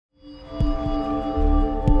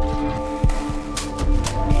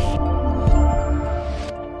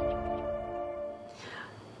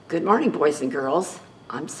Good morning, boys and girls.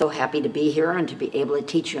 I'm so happy to be here and to be able to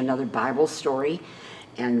teach you another Bible story.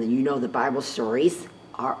 And you know the Bible stories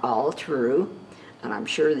are all true, and I'm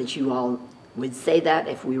sure that you all would say that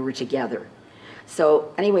if we were together.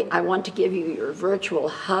 So anyway, I want to give you your virtual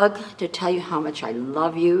hug to tell you how much I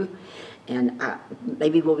love you, and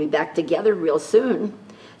maybe we'll be back together real soon.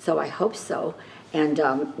 So I hope so. And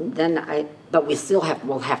but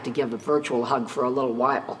we'll have to give a virtual hug for a little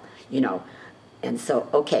while, you know. And so,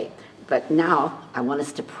 okay, but now I want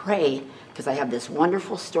us to pray because I have this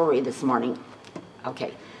wonderful story this morning.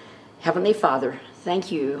 Okay, Heavenly Father,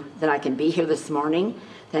 thank you that I can be here this morning.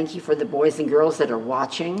 Thank you for the boys and girls that are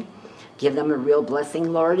watching. Give them a real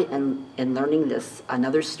blessing, Lord, in learning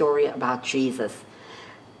another story about Jesus.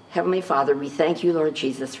 Heavenly Father, we thank you, Lord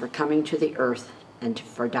Jesus, for coming to the earth and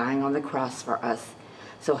for dying on the cross for us.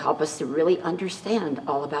 So help us to really understand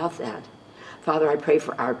all about that. Father, I pray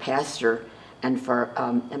for our pastor and for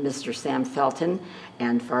Mr. Sam Felton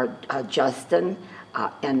and for Justin,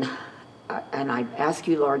 and I ask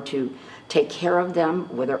you, Lord, to take care of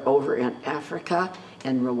them, whether over in Africa,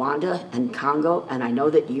 in Rwanda, and Congo, and I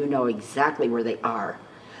know that you know exactly where they are.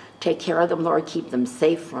 Take care of them, Lord. Keep them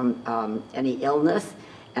safe from any illness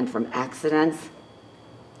and from accidents,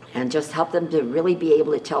 and just help them to really be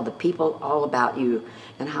able to tell the people all about you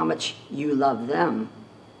and how much you love them.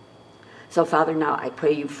 So, Father, now I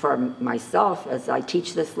pray you for myself as I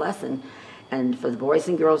teach this lesson, and for the boys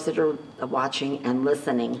and girls that are watching and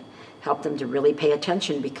listening. Help them to really pay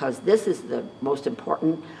attention, because this is the most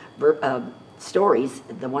important stories,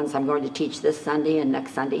 the ones I'm going to teach this Sunday and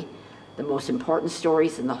next Sunday, the most important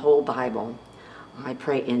stories in the whole Bible. I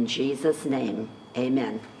pray in Jesus' name,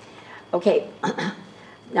 amen. Okay,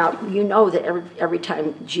 now you know that every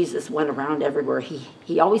time Jesus went around everywhere,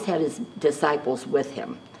 he always had his disciples with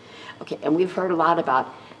him. Okay, and we've heard a lot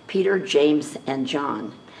about Peter, James, and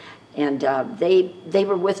John, and they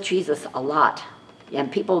were with Jesus a lot.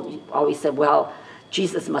 And people always said, well,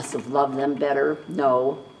 Jesus must have loved them better.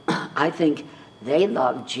 No, I think they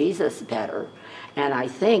loved Jesus better, and I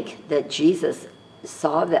think that Jesus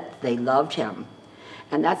saw that they loved him,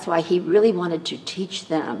 and that's why he really wanted to teach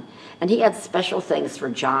them. And he had special things for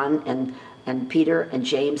John and Peter and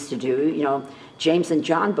James to do. You know, James and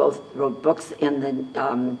John both wrote books in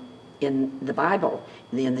the Bible,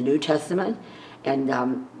 in the New Testament,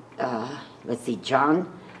 and let's see,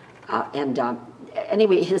 John,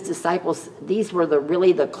 anyway, his disciples, these were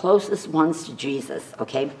really the closest ones to Jesus,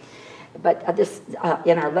 okay? But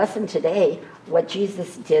in our lesson today, what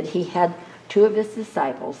Jesus did, he had two of his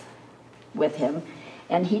disciples with him,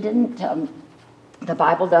 and he didn't, the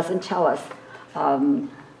Bible doesn't tell us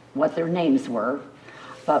what their names were,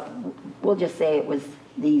 but we'll just say it was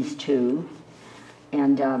these two.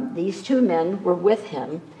 And these two men were with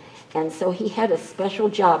him, and so he had a special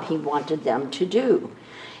job he wanted them to do.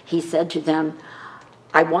 He said to them,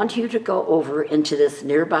 I want you to go over into this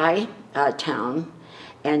nearby town,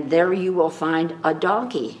 and there you will find a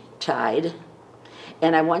donkey tied,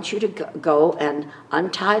 and I want you to go and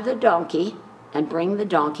untie the donkey and bring the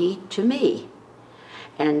donkey to me.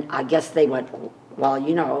 And I guess they went, well,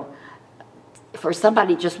 you know, for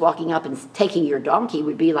somebody just walking up and taking your donkey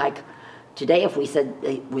would be like today if we said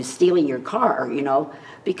it was stealing your car, you know,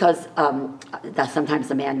 because sometimes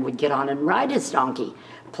the man would get on and ride his donkey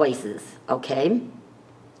places, okay?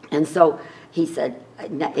 And so he said,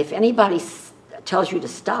 if anybody tells you to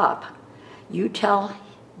stop, you tell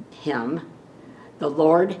him the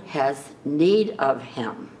Lord has need of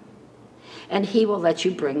him, and he will let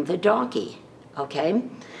you bring the donkey, okay?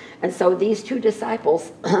 And so these two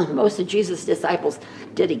disciples, most of Jesus' disciples,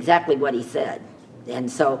 did exactly what he said.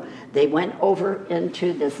 And so they went over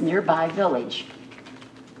into this nearby village.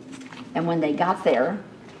 And when they got there,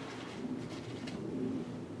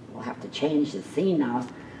 we'll have to change the scene now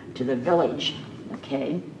to the village,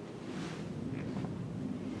 okay?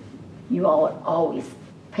 You all are always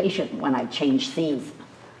patient when I change scenes,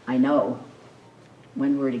 I know,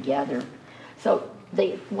 when we're together. So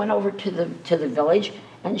they went over to the village,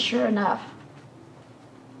 and sure enough,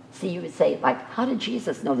 see, you would say, like, how did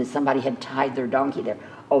Jesus know that somebody had tied their donkey there?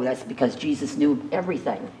 Oh, that's because Jesus knew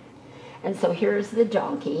everything. And so here's the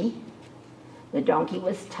donkey. The donkey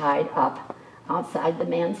was tied up outside the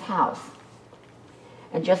man's house.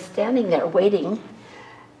 And just standing there waiting,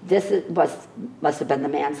 must have been the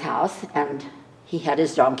man's house, and he had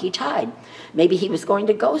his donkey tied. Maybe he was going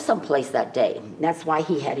to go someplace that day. That's why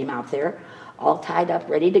he had him out there, all tied up,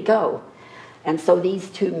 ready to go. And so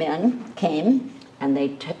these two men came, and they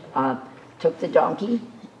took the donkey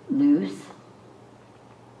loose,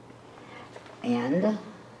 and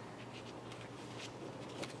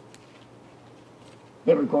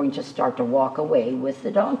they were going to start to walk away with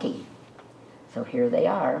the donkey. So here they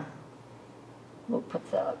are. We'll put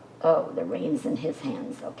the reins in his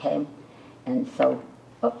hands, okay? And so,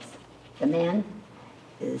 oops, the man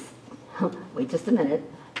is, wait just a minute.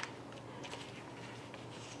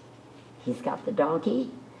 He's got the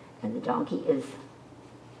donkey, and the donkey is,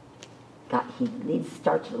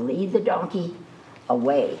 starts to lead the donkey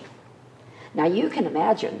away. Now you can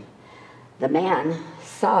imagine, the man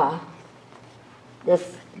saw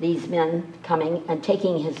these men coming and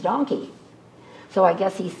taking his donkey. So I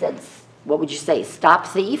guess he said, what would you say, stop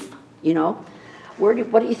thief? You know, what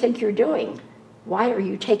do you think you're doing? Why are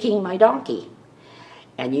you taking my donkey?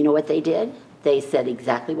 And you know what they did? They said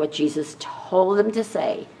exactly what Jesus told them to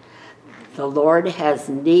say. The Lord has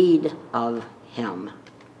need of him.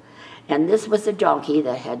 And this was a donkey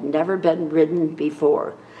that had never been ridden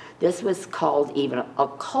before. This was called even a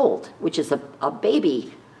colt, which is a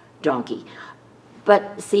baby donkey.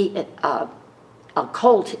 But see, a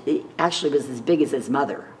colt actually was as big as his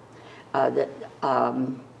mother.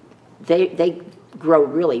 They grow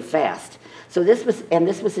really fast. So this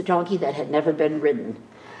was a donkey that had never been ridden.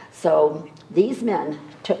 So these men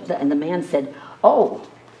took and the man said, "Oh,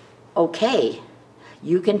 okay,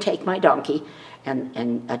 you can take my donkey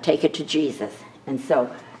and take it to Jesus." And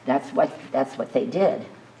so that's what they did.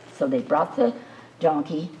 So they brought the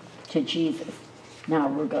donkey to Jesus. Now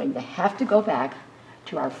we're going to have to go back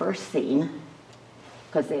to our first scene,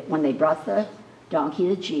 because when they brought the donkey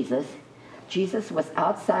to Jesus, Jesus was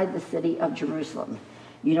outside the city of Jerusalem.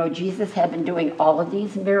 You know, Jesus had been doing all of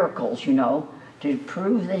these miracles, you know, to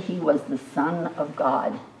prove that he was the Son of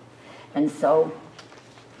God. And so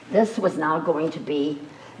this was now going to be,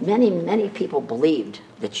 many people believed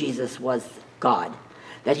that Jesus was God,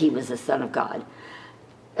 that he was the Son of God.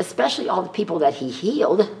 Especially all the people that he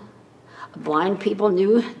healed. Blind people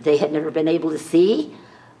knew they had never been able to see.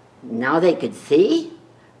 Now they could see.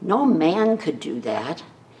 No man could do that.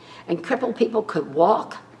 And crippled people could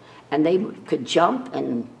walk, and they could jump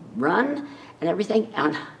and run and everything,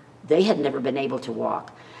 and they had never been able to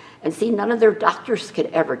walk. And see, none of their doctors could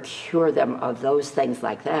ever cure them of those things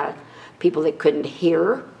like that. People that couldn't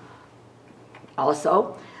hear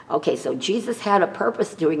also. Okay, so Jesus had a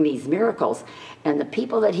purpose doing these miracles, and the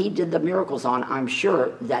people that he did the miracles on, I'm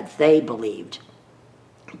sure that they believed.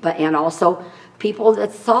 And also people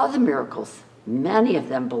that saw the miracles, many of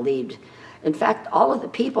them believed. In fact, all of the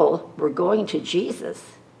people were going to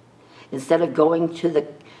Jesus instead of going to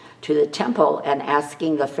the temple and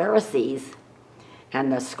asking the Pharisees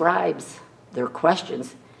and the scribes their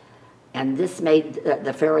questions. And this made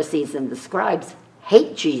the Pharisees and the scribes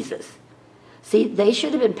hate Jesus. See, they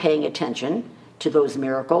should have been paying attention to those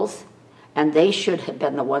miracles, and they should have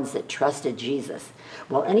been the ones that trusted Jesus.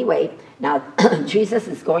 Well, anyway, now Jesus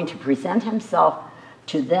is going to present himself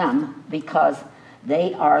to them because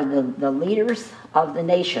they are the leaders of the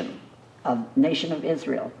nation of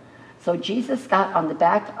Israel. So Jesus got on the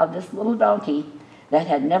back of this little donkey that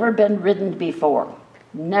had never been ridden before.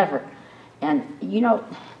 Never. And, you know,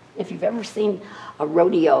 if you've ever seen a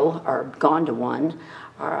rodeo or gone to one,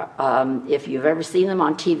 or if you've ever seen them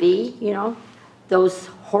on TV, you know, those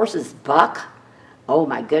horses buck. Oh,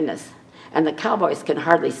 my goodness. And the cowboys can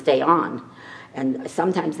hardly stay on. And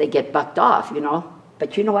sometimes they get bucked off, you know.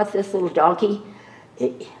 But you know what? This little donkey,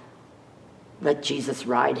 let Jesus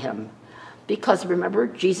ride him. Because remember,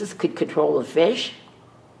 Jesus could control the fish.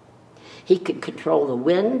 He could control the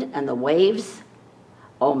wind and the waves.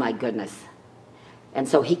 Oh, my goodness. And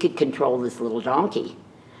so he could control this little donkey.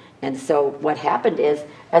 And so what happened is,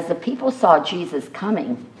 as the people saw Jesus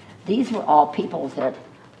coming, these were all people that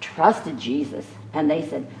trusted Jesus. And they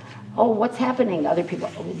said, oh, what's happening? Other people,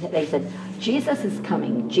 they said, Jesus is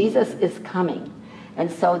coming. Jesus is coming.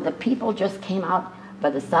 And so the people just came out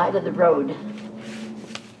by the side of the road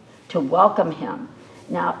to welcome him.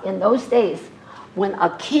 Now, in those days, when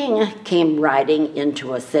a king came riding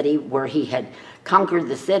into a city where he had conquered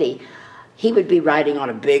the city, he would be riding on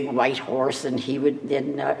a big white horse, and he would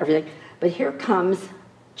everything. But here comes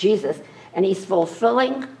Jesus, and he's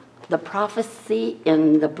fulfilling the prophecy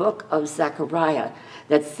in the book of Zechariah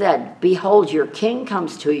that said, behold, your king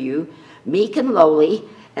comes to you, meek and lowly,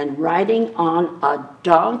 and riding on a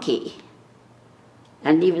donkey.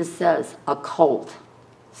 And it even says a colt.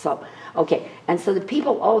 So, okay, and so the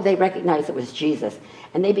people, oh, they recognized it was Jesus.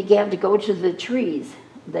 And they began to go to the trees.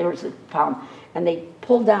 There was a palm. And they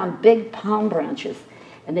pulled down big palm branches,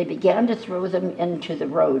 and they began to throw them into the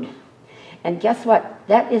road. And guess what?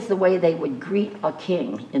 That is the way they would greet a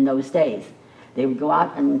king in those days. They would go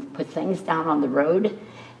out and put things down on the road,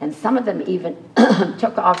 and some of them even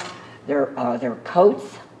took off their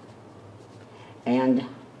coats, and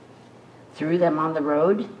threw them on the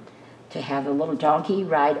road to have the little donkey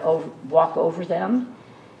walk over them.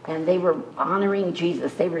 And they were honoring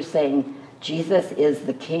Jesus. They were saying, Jesus is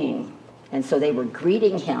the king. And so they were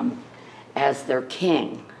greeting him as their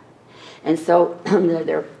king. And so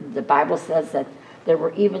the Bible says that there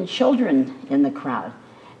were even children in the crowd.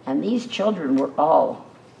 And these children were all,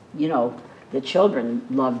 the children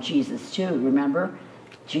loved Jesus too, remember?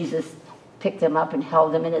 Jesus picked them up and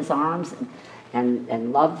held them in his arms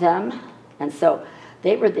and loved them. And so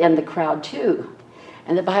they were in the crowd too.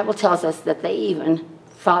 And the Bible tells us that they even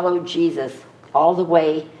followed Jesus all the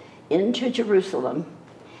way into Jerusalem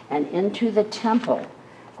and into the temple.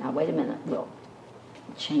 Now, wait a minute. We'll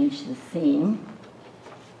change the scene.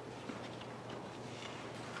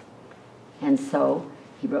 And so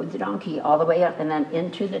he rode the donkey all the way up and then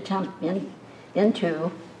into the temple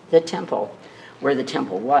where the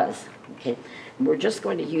temple was. Okay, and we're just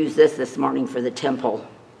going to use this morning for the temple.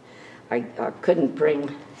 I couldn't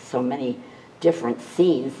bring so many different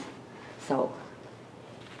scenes, so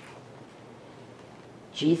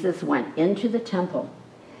Jesus went into the temple,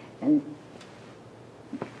 and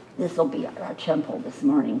this will be our temple this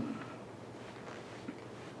morning.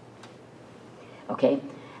 Okay,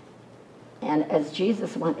 and as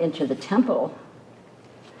Jesus went into the temple,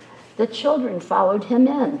 the children followed him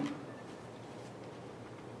in.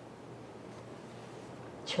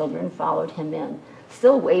 Children followed him in,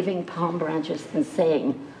 still waving palm branches and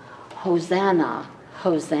saying, Hosanna,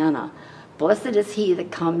 Hosanna. Blessed is he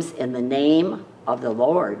that comes in the name of the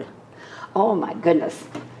Lord. Oh my goodness.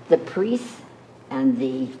 The priests and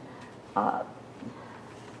they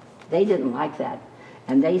didn't like that.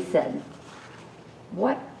 And they said,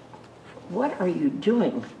 what are you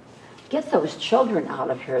doing? Get those children out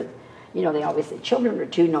of here. They always say, children are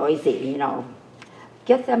too noisy,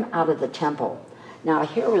 Get them out of the temple. Now,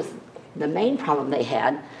 here was the main problem they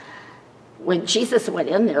had. When Jesus went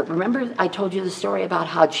in there, remember I told you the story about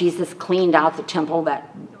how Jesus cleaned out the temple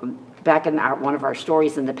back in one of our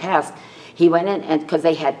stories in the past. He went in, and because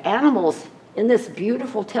they had animals in this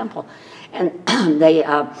beautiful temple, and they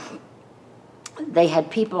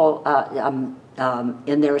had people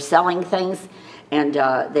in there selling things, and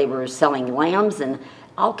they were selling lambs and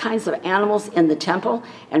all kinds of animals in the temple.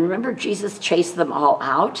 And remember, Jesus chased them all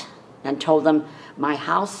out and told them, my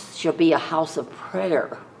house shall be a house of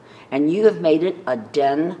prayer, and you have made it a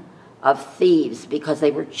den of thieves, because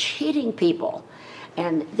they were cheating people.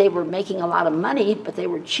 And they were making a lot of money, but they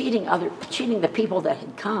were cheating the people that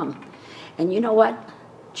had come. And you know what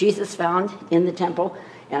Jesus found in the temple?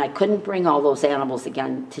 And I couldn't bring all those animals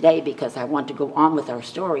again today because I want to go on with our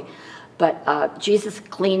story. But Jesus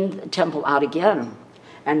cleaned the temple out again.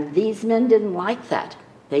 And these men didn't like that.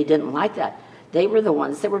 They didn't like that. They were the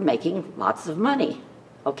ones that were making lots of money,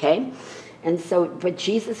 okay? And so, but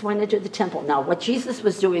Jesus went into the temple. Now, what Jesus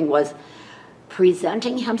was doing was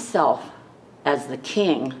presenting himself as the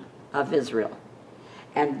king of Israel.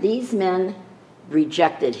 And these men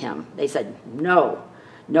rejected him. They said, no,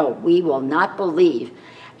 we will not believe.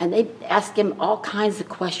 And they asked him all kinds of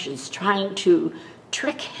questions, trying to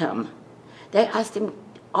trick him. They asked him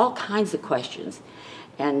all kinds of questions.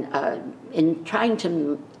 And in trying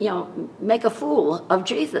to, make a fool of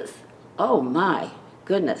Jesus. Oh my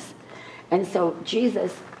goodness. And so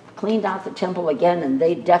Jesus cleaned out the temple again, and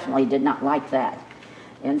they definitely did not like that.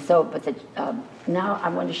 And so, now I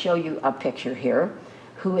want to show you a picture here.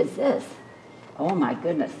 Who is this? Oh my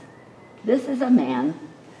goodness. This is a man.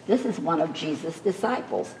 This is one of Jesus'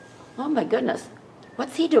 disciples. Oh my goodness.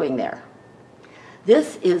 What's he doing there?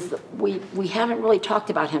 This is, we haven't really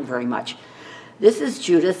talked about him very much. This is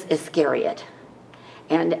Judas Iscariot.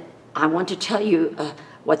 And I want to tell you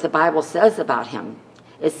what the Bible says about him.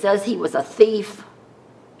 It says he was a thief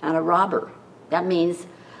and a robber. That means,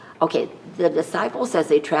 okay, the disciples, as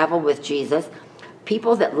they traveled with Jesus,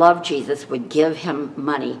 people that loved Jesus would give him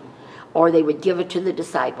money, or they would give it to the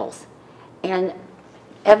disciples. And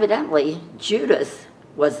evidently, Judas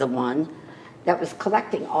was the one that was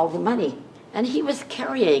collecting all the money. And he was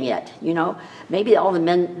carrying it, Maybe all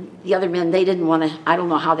the other men, they didn't want to, I don't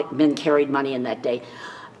know how the men carried money in that day.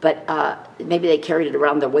 But maybe they carried it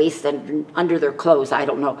around their waist and under their clothes, I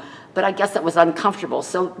don't know. But I guess that was uncomfortable.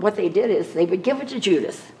 So what they did is they would give it to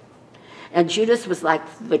Judas. And Judas was like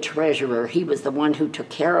the treasurer. He was the one who took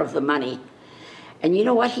care of the money. And you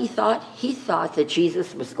know what he thought? He thought that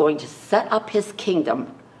Jesus was going to set up his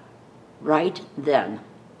kingdom right then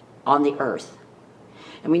on the earth.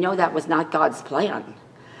 And we know that was not God's plan.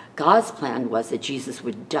 God's plan was that Jesus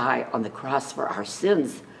would die on the cross for our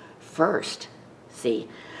sins first. See,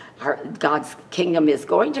 God's kingdom is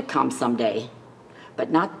going to come someday,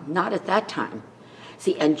 but not at that time.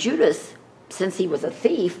 See, and Judas, since he was a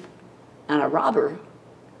thief and a robber,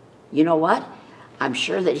 you know what? I'm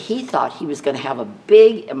sure that he thought he was going to have a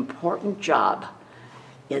big, important job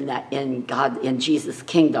in Jesus'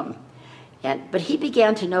 kingdom. But he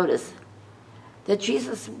began to notice that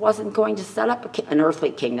Jesus wasn't going to set up an earthly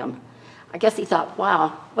kingdom. I guess he thought,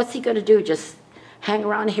 wow, what's he going to do? Just hang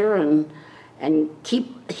around here and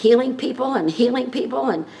keep healing people? And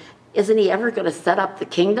isn't he ever going to set up the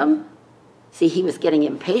kingdom? See, he was getting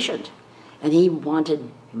impatient, and he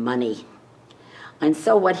wanted money. And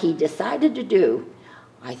so what he decided to do,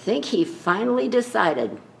 I think he finally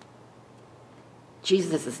decided,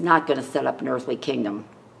 Jesus is not going to set up an earthly kingdom.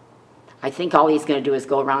 I think all he's going to do is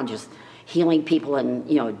go around just healing people and,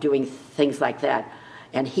 doing things like that.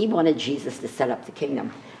 And he wanted Jesus to set up the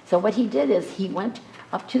kingdom. So what he did is he went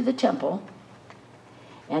up to the temple,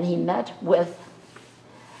 and he met with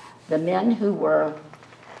the men who were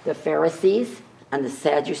the Pharisees and the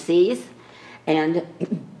Sadducees, and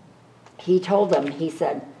he told them, he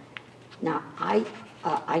said, now,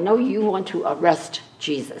 I know you want to arrest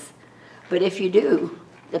Jesus, but if you do,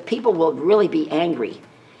 the people will really be angry.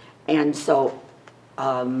 And so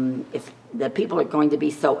if the people are going to be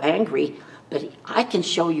so angry, but I can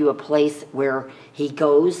show you a place where he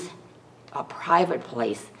goes, a private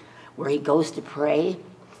place, where he goes to pray,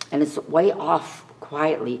 and it's way off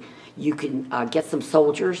quietly. You can get some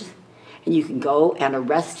soldiers, and you can go and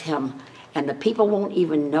arrest him, and the people won't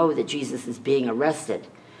even know that Jesus is being arrested.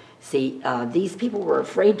 See, these people were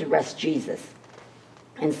afraid to arrest Jesus.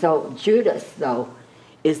 And so Judas, though,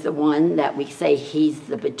 is the one that we say he's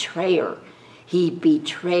the betrayer. He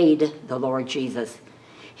betrayed the Lord Jesus.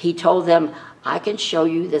 He told them, I can show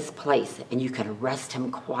you this place, and you can arrest him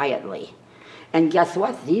quietly. And guess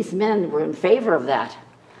what? These men were in favor of that,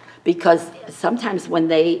 because sometimes when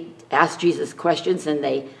they asked Jesus questions and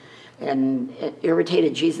it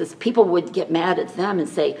irritated Jesus, people would get mad at them and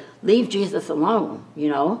say, leave Jesus alone,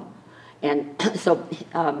 And so,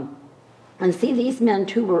 and see, these men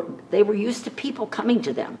too they were used to people coming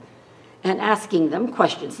to them and asking them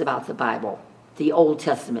questions about the Bible, the Old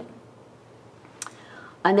Testament.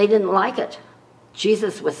 And they didn't like it.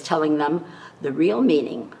 Jesus was telling them the real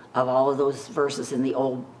meaning of all of those verses in the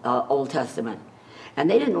Old Testament. And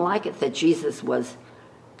they didn't like it that Jesus was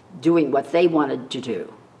doing what they wanted to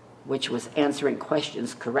do, which was answering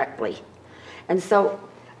questions correctly. And so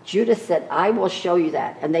Judas said, I will show you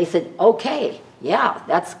that. And they said, okay, yeah,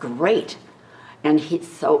 that's great. And he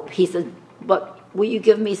said, but will you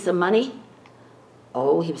give me some money?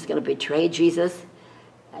 Oh, he was going to betray Jesus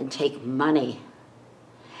and take money.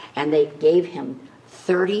 And they gave him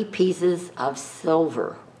 30 pieces of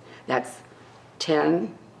silver. That's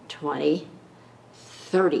 10, 20,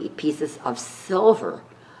 30 pieces of silver,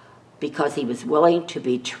 because he was willing to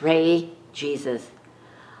betray Jesus.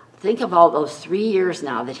 Think of all those 3 years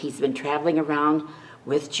now that he's been traveling around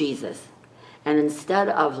with Jesus. And instead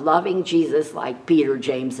of loving Jesus like Peter,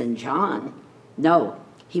 James, and John, no,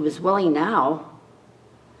 he was willing now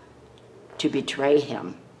to betray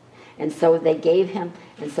him. And so they gave him,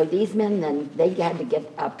 and so these men then, they had to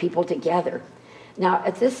get people together. Now,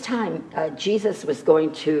 at this time, Jesus was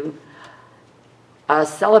going to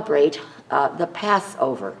celebrate the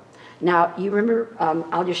Passover. Now, you remember,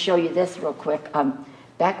 I'll just show you this real quick.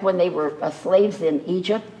 Back when they were slaves in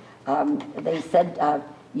Egypt, they said,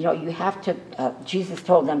 you have to, Jesus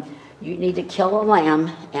told them, you need to kill a lamb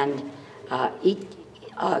and eat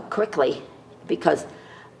quickly, because,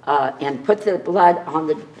 and put the blood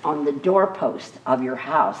on the doorpost of your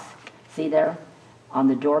house. See there? On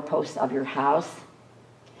the doorpost of your house.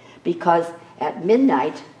 Because at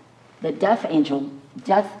midnight, the death angel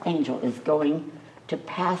is going to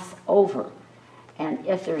pass over. And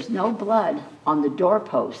if there's no blood on the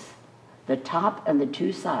doorposts, the top and the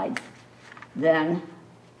two sides, then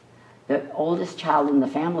the oldest child in the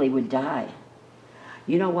family would die.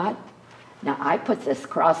 You know what? Now, I put this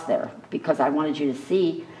cross there because I wanted you to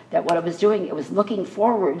see that what I was doing, it was looking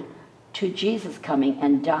forward to Jesus coming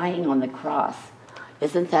and dying on the cross.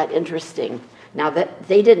 Isn't that interesting? Now, that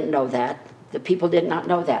they didn't know that. The people did not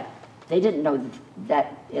know that. They didn't know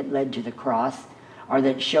that it led to the cross, or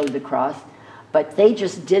that it showed the cross. But they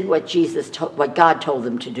just did what God told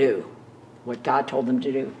them to do. What God told them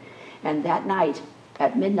to do. And that night,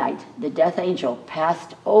 at midnight, the death angel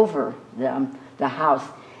passed over them, the house,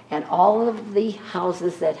 and all of the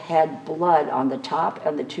houses that had blood on the top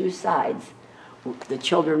and the two sides, the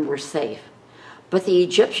children were safe. But the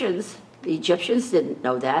Egyptians didn't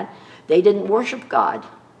know that. They didn't worship God.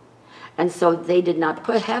 And so they did not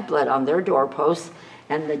have blood on their doorposts,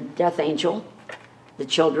 and the death angel the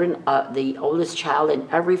children, the oldest child in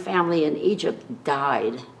every family in Egypt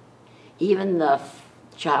died, even the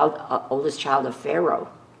oldest child of Pharaoh.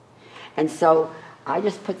 And so I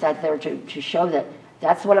just put that there to show that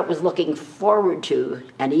that's what it was looking forward to.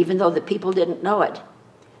 And even though the people didn't know it,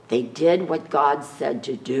 they did what God said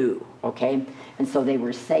to do, okay? And so they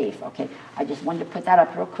were safe, okay? I just wanted to put that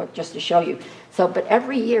up real quick just to show you. So, but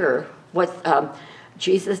every year, what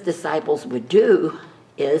Jesus' disciples would do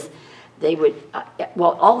is they would,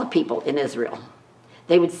 well, all the people in Israel,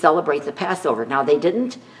 they would celebrate the Passover. Now, they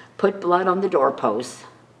didn't put blood on the doorposts,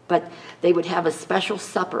 but they would have a special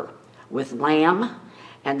supper with lamb,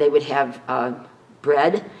 and they would have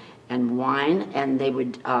bread and wine, and they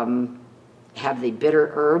would have the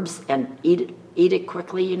bitter herbs and eat it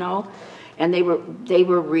quickly, you know. And they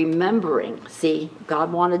were remembering. See,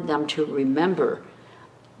 God wanted them to remember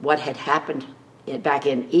what had happened back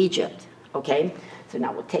in Egypt, okay? So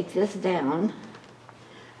now we'll take this down,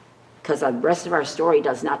 because the rest of our story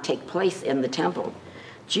does not take place in the temple.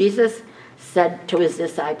 Jesus said to his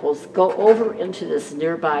disciples, go over into this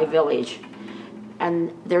nearby village,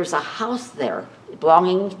 and there's a house there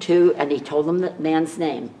belonging to, and he told them the man's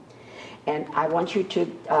name. And I want you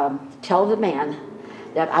to tell the man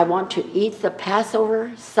that I want to eat the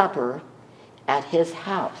Passover supper at his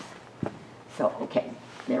house. So, okay,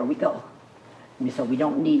 there we go. So we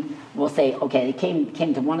don't need, we'll say, okay, they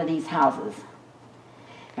came to one of these houses.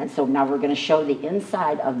 And so now we're going to show the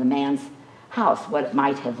inside of the man's house, what it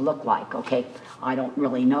might have looked like, okay? I don't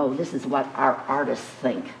really know. This is what our artists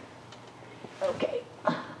think. Okay.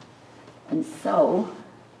 And so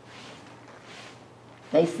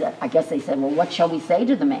they said, I guess they said, well, what shall we say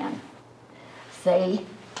to the man?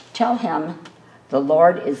 Tell him the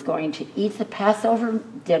Lord is going to eat the Passover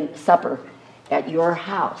supper at your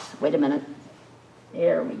house. Wait a minute.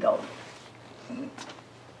 There we go.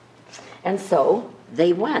 And so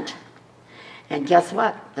they went. And guess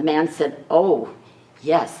what? The man said, oh,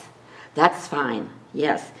 yes, that's fine.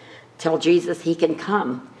 Yes. Tell Jesus he can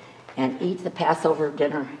come and eat the Passover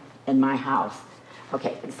dinner in my house.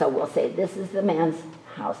 Okay, so we'll say this is the man's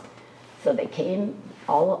house. So they came,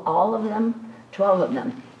 all of them, 12 of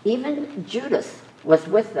them. Even Judas was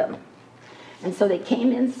with them. And so they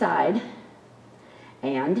came inside,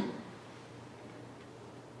 and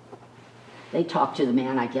they talked to the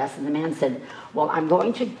man, I guess, and the man said, well, I'm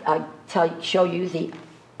going to show you the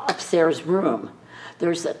upstairs room.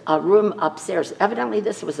 There's a room upstairs. Evidently,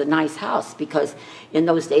 this was a nice house, because in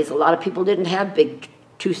those days, a lot of people didn't have big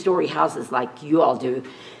two-story houses like you all do.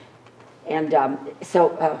 And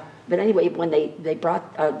but anyway, when they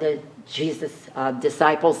brought the Jesus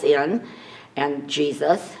disciples in, and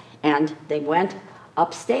Jesus, and they went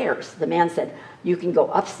upstairs. The man said, you can go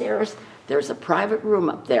upstairs. There's a private room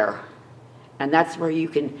up there. And that's where you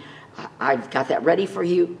can, I've got that ready for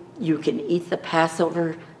you. You can eat the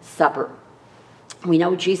Passover supper. We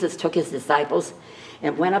know Jesus took his disciples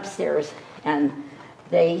and went upstairs, and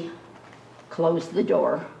they closed the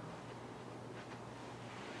door.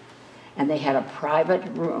 And they had a private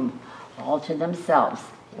room all to themselves.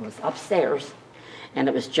 It was upstairs, and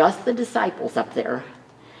it was just the disciples up there.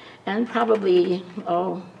 And probably,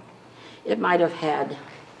 it might have had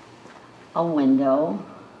a window.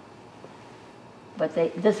 But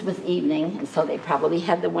this was evening, and so they probably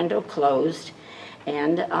had the window closed.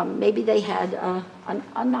 And maybe they had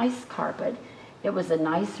a nice carpet. It was a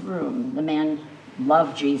nice room. The man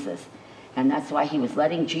loved Jesus, and that's why he was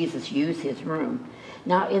letting Jesus use his room.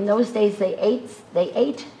 Now, in those days, they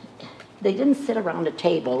didn't sit around a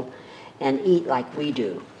table and eat like we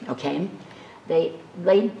do, okay? They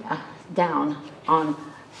laid down on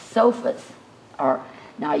sofas, or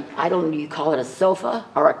now, I don't know, you call it a sofa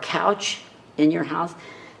or a couch in your house.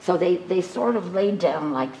 So they sort of laid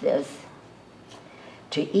down like this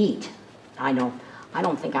to eat. I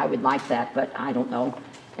don't think I would like that, but I don't know.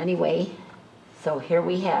 Anyway, so here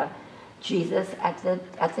we have Jesus at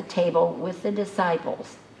the table with the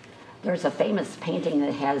disciples. There's a famous painting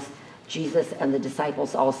that has Jesus and the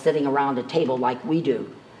disciples all sitting around a table like we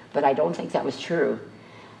do, but I don't think that was true.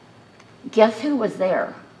 Guess who was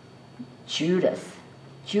there? Judas.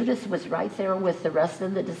 Judas was right there with the rest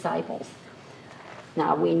of the disciples.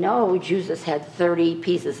 Now, we know Jesus had 30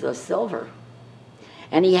 pieces of silver.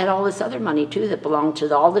 And he had all this other money, too, that belonged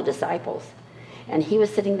to all the disciples. And he was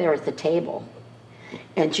sitting there at the table.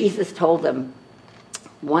 And Jesus told them,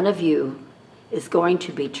 one of you is going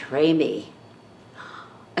to betray me.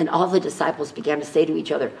 And all the disciples began to say to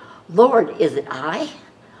each other, Lord, is it I?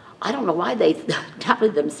 I don't know why they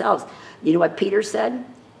doubted themselves. You know what Peter said?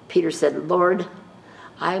 Peter said, Lord,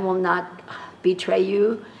 I will not betray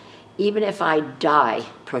you, even if I die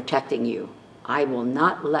protecting you. I will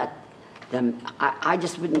not let them,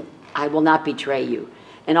 I will not betray you.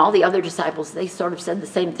 And all the other disciples, they sort of said the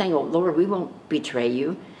same thing. Oh, Lord, we won't betray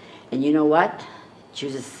you. And you know what?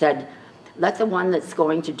 Jesus said, let the one that's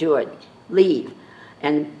going to do it leave.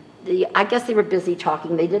 And I guess they were busy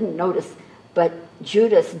talking. They didn't notice. But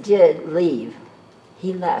Judas did leave.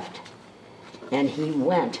 He left. And he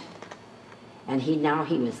went. And he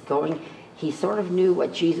was going. He sort of knew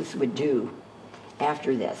what Jesus would do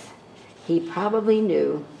after this. He probably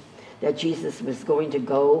knew that Jesus was going to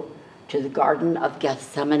go to the Garden of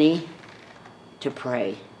Gethsemane to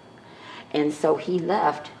pray. And so he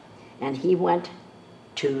left, and he went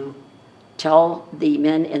to tell the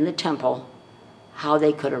men in the temple how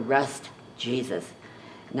they could arrest Jesus.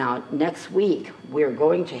 Now, next week, we're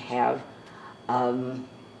going to have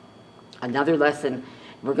another lesson.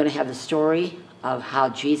 We're going to have the story of how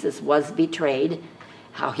Jesus was betrayed,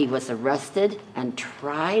 how he was arrested and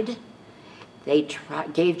tried. They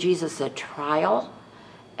gave Jesus a trial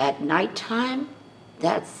at nighttime.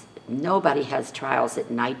 Nobody has trials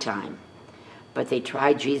at nighttime. But they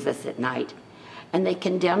tried Jesus at night. And they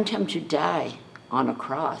condemned him to die on a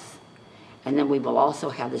cross. And then we will also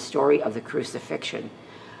have the story of the crucifixion,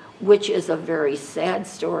 which is a very sad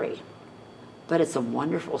story. But it's a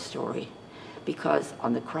wonderful story, because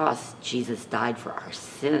on the cross, Jesus died for our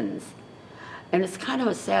sins. And it's kind of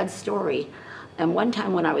a sad story. And one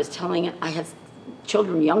time when I was telling it, I had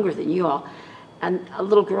children younger than you all, and a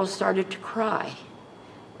little girl started to cry.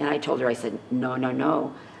 And I told her, I said,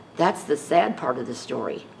 no, that's the sad part of the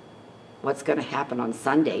story. What's going to happen on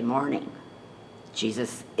Sunday morning?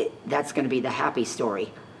 That's going to be the happy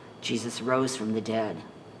story. Jesus rose from the dead.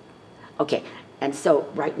 Okay, and so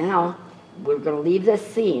right now, we're going to leave this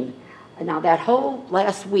scene. Now, that whole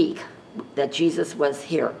last week that Jesus was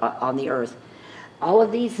here on the earth, all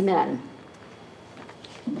of these men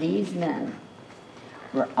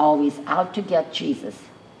were always out to get Jesus.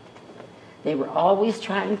 They were always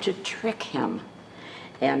trying to trick him.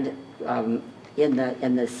 And in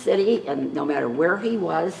the city, and no matter where he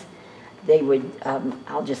was, they would,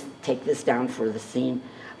 I'll just take this down for the scene,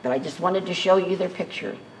 but I just wanted to show you their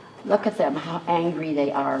picture. Look at them, how angry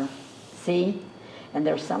they are. See? And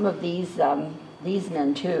there's some of these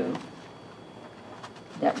men too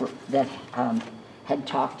that had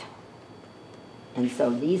talked. And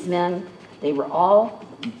so these men, they were all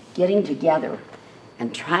getting together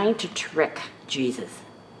and trying to trick Jesus.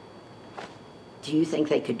 Do you think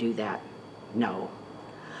they could do that? No.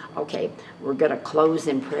 Okay, we're going to close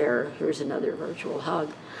in prayer. Here's another virtual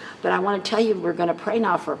hug. But I want to tell you, we're going to pray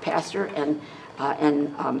now for Pastor and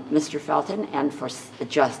Mr. Felton and for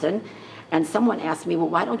Justin. And someone asked me, well,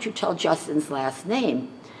 why don't you tell Justin's last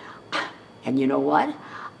name? And you know what?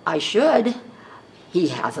 I should. He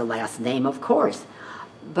has a last name, of course.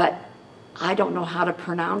 But I don't know how to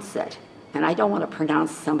pronounce it. And I don't want to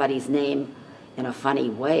pronounce somebody's name in a funny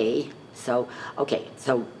way. So, okay,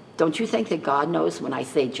 so don't you think that God knows when I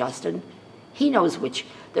say Justin? He knows which.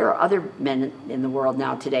 There are other men in the world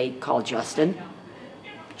now today called Justin.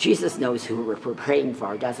 Jesus knows who we're praying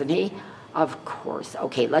for, doesn't he? Of course.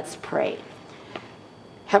 Okay, let's pray.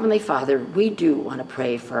 Heavenly Father, we do want to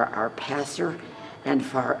pray for our pastor and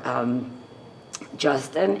for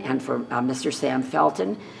Justin and for Mr. Sam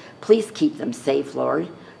Felton. Please keep them safe, Lord.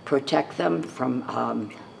 Protect them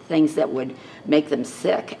from things that would make them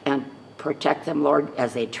sick, and protect them, Lord,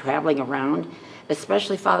 as they're traveling around.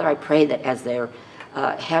 Especially, Father, I pray that as they're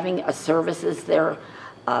having services there,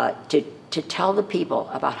 to tell the people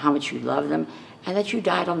about how much you love them and that you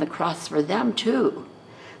died on the cross for them too.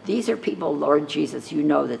 These are people, Lord Jesus, you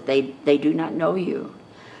know that they do not know you.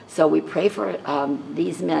 So we pray for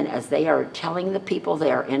these men as they are telling the people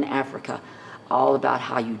there in Africa all about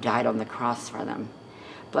how you died on the cross for them.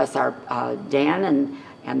 Bless our Dan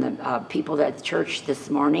and the people at church this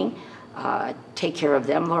morning. Take care of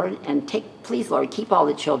them, Lord, and please, Lord, keep all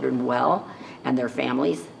the children well and their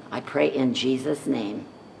families. I pray in Jesus' name.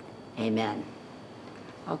 Amen.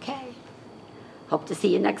 Okay. Hope to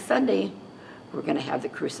see you next Sunday. We're going to have the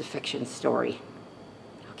crucifixion story.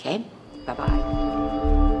 Okay?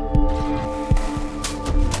 Bye-bye.